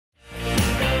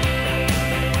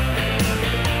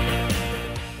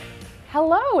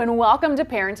and welcome to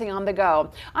Parenting on the Go.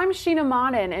 I'm Sheena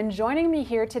Monnin, and joining me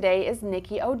here today is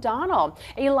Nikki O'Donnell,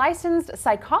 a licensed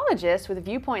psychologist with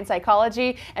Viewpoint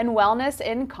Psychology and Wellness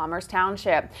in Commerce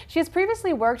Township. She has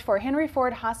previously worked for Henry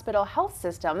Ford Hospital Health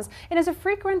Systems and is a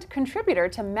frequent contributor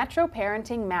to Metro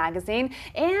Parenting Magazine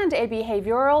and a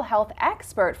behavioral health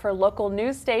expert for local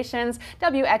news stations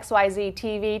WXYZ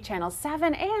TV Channel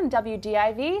 7 and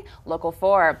WDIV Local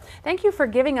 4. Thank you for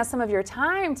giving us some of your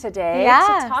time today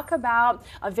to talk about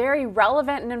a very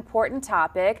relevant and important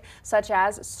topic such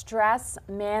as stress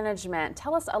management.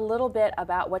 Tell us a little bit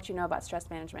about what you know about stress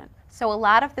management. So a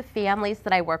lot of the families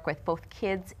that I work with, both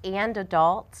kids and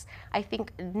adults, I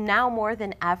think now more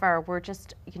than ever, we're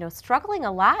just, struggling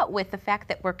a lot with the fact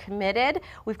that we're committed.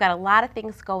 We've got a lot of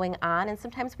things going on, and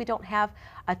sometimes we don't have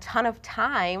a ton of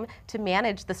time to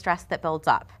manage the stress that builds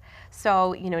up.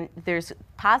 So, there's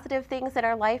positive things in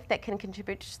our life that can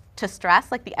contribute to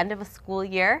stress, like the end of a school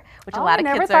year, which a lot of kids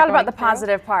are going through. I never thought about the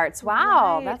positive parts.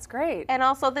 Wow, right. That's great. And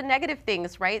also the negative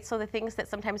things, right? So the things that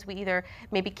sometimes we either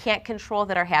maybe can't control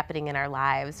that are happening in our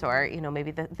lives, or,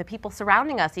 maybe the people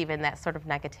surrounding us, even that sort of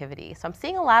negativity. So I'm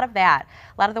seeing a lot of that.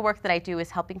 A lot of the work that I do is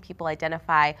helping people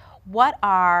identify what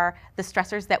are the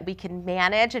stressors that we can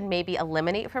manage and maybe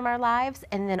eliminate from our lives,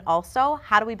 and then also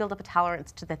how do we build up a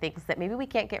tolerance to the things that maybe we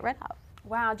can't get rid of.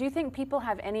 Wow, do you think people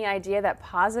have any idea that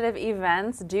positive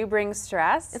events do bring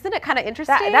stress? Isn't it kind of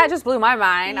interesting? That just blew my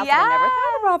mind. I never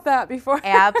thought about that before.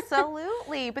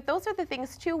 Absolutely, but those are the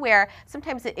things too where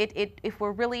sometimes if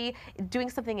we're really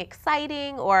doing something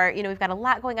exciting, or we've got a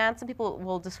lot going on, some people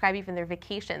will describe even their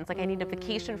vacations, like I need a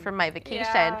vacation from my vacation.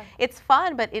 Yeah. It's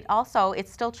fun, but it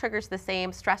still triggers the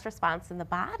same stress response in the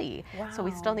body. Wow. So we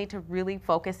still need to really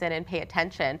focus in and pay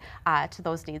attention to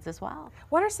those needs as well.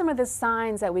 What are some of the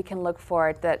signs that we can look for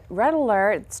that red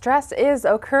alert, stress is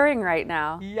occurring right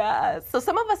now? Yes. So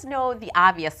some of us know the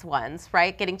obvious ones,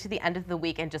 right? Getting to the end of the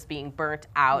week and just being burnt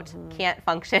out, can't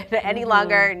function any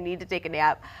longer, need to take a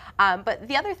nap. But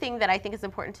the other thing that I think is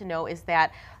important to know is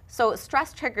that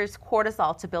stress triggers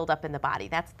cortisol to build up in the body.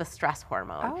 That's the stress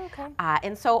hormone. Oh, okay.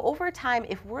 And so over time,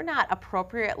 if we're not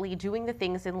appropriately doing the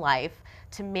things in life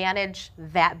to manage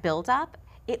that buildup,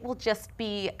 it will just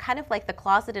be kind of like the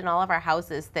closet in all of our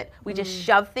houses that we just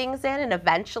shove things in, and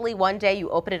eventually one day you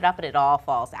open it up and it all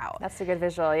falls out. That's a good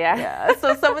visual, yeah.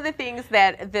 So some of the things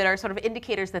that are sort of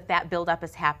indicators that buildup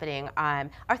is happening are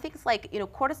things like,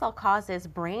 cortisol causes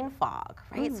brain fog,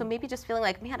 right? So maybe just feeling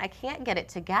like, man, I can't get it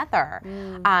together.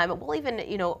 We'll even,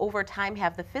 over time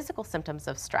have the physical symptoms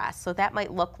of stress. So that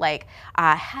might look like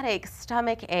headaches,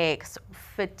 stomach aches,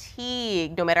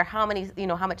 fatigue, no matter how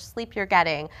much sleep you're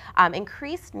getting,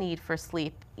 increased need for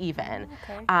sleep even,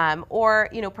 or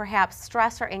perhaps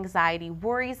stress or anxiety,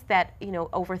 worries that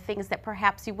over things that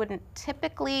perhaps you wouldn't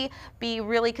typically be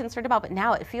really concerned about, but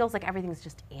now it feels like everything's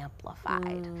just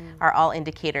amplified, are all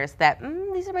indicators that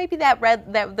these might be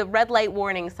the red light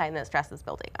warning sign that stress is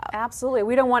building up. Absolutely,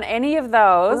 we don't want any of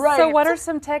those. Right. So what are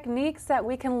some techniques that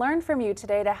we can learn from you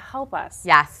today to help us?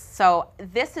 Yes, so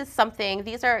this is something,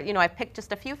 these are, I picked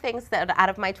just a few things that out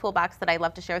of my toolbox that I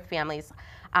love to share with families,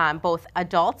 both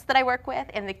adults that I work with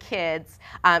and the kids,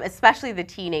 especially the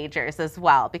teenagers as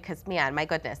well, because man, my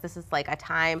goodness, this is like a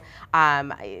time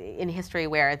in history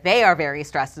where they are very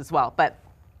stressed as well.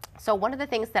 So one of the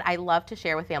things that I love to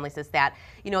share with families is that,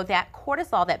 that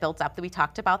cortisol that builds up that we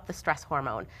talked about, the stress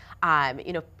hormone,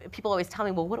 people always tell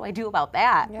me, well, what do I do about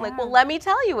that? Yeah. Like, well, let me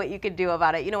tell you what you could do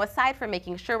about it. Aside from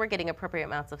making sure we're getting appropriate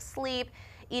amounts of sleep,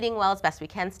 eating well as best we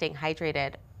can, staying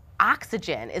hydrated,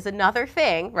 oxygen is another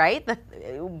thing, right,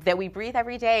 that we breathe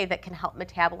every day that can help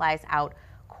metabolize out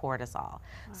cortisol.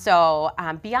 So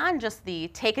beyond just the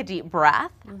take a deep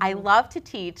breath, I love to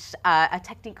teach a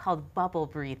technique called bubble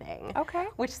breathing,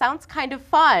 which sounds kind of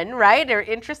fun, right, or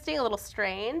interesting, a little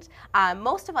strange.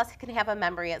 Most of us can have a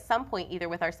memory at some point, either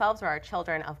with ourselves or our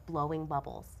children, of blowing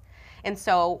bubbles. And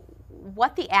so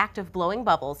what the act of blowing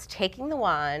bubbles, taking the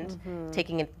wand,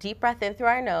 taking a deep breath in through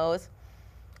our nose,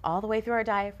 all the way through our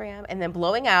diaphragm, and then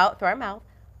blowing out through our mouth.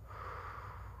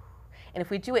 And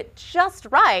if we do it just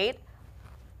right,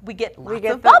 we get lots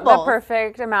of bubbles. The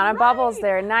perfect amount of bubbles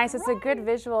there. Nice. It's a good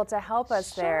visual to help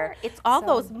us there. It's all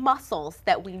those muscles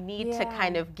that we need to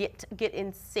kind of get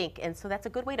in sync. And so that's a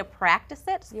good way to practice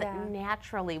it so that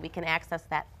naturally we can access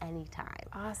that anytime.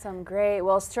 Awesome. Great.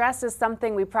 Well, stress is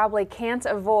something we probably can't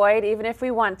avoid even if we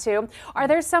want to. Are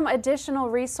there some additional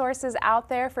resources out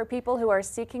there for people who are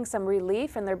seeking some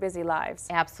relief in their busy lives?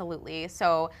 Absolutely.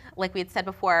 So like we had said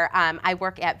before, I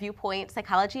work at Viewpoint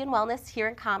Psychology and Wellness here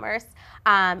in Commerce.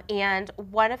 And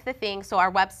one of the things, so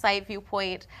our website,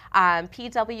 Viewpoint,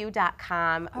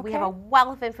 pw.com, we have a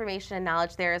wealth of information and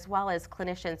knowledge there, as well as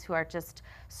clinicians who are just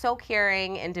so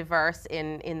caring and diverse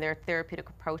in their therapeutic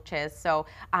approaches. So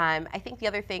I think the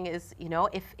other thing is,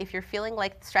 if you're feeling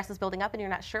like stress is building up and you're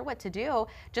not sure what to do,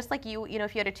 just like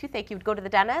if you had a toothache, you would go to the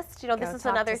dentist. This is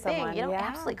another thing.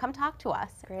 Absolutely, come talk to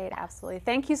us. Great, absolutely.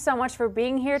 Thank you so much for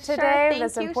being here today. Sure,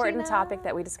 this important Sheena. topic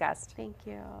that we discussed. Thank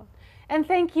you. And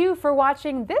thank you for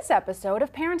watching this episode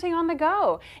of Parenting on the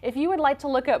Go. If you would like to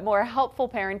look up more helpful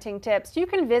parenting tips, you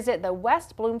can visit the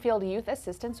West Bloomfield Youth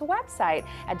Assistance website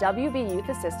at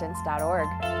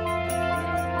wbyouthassistance.org.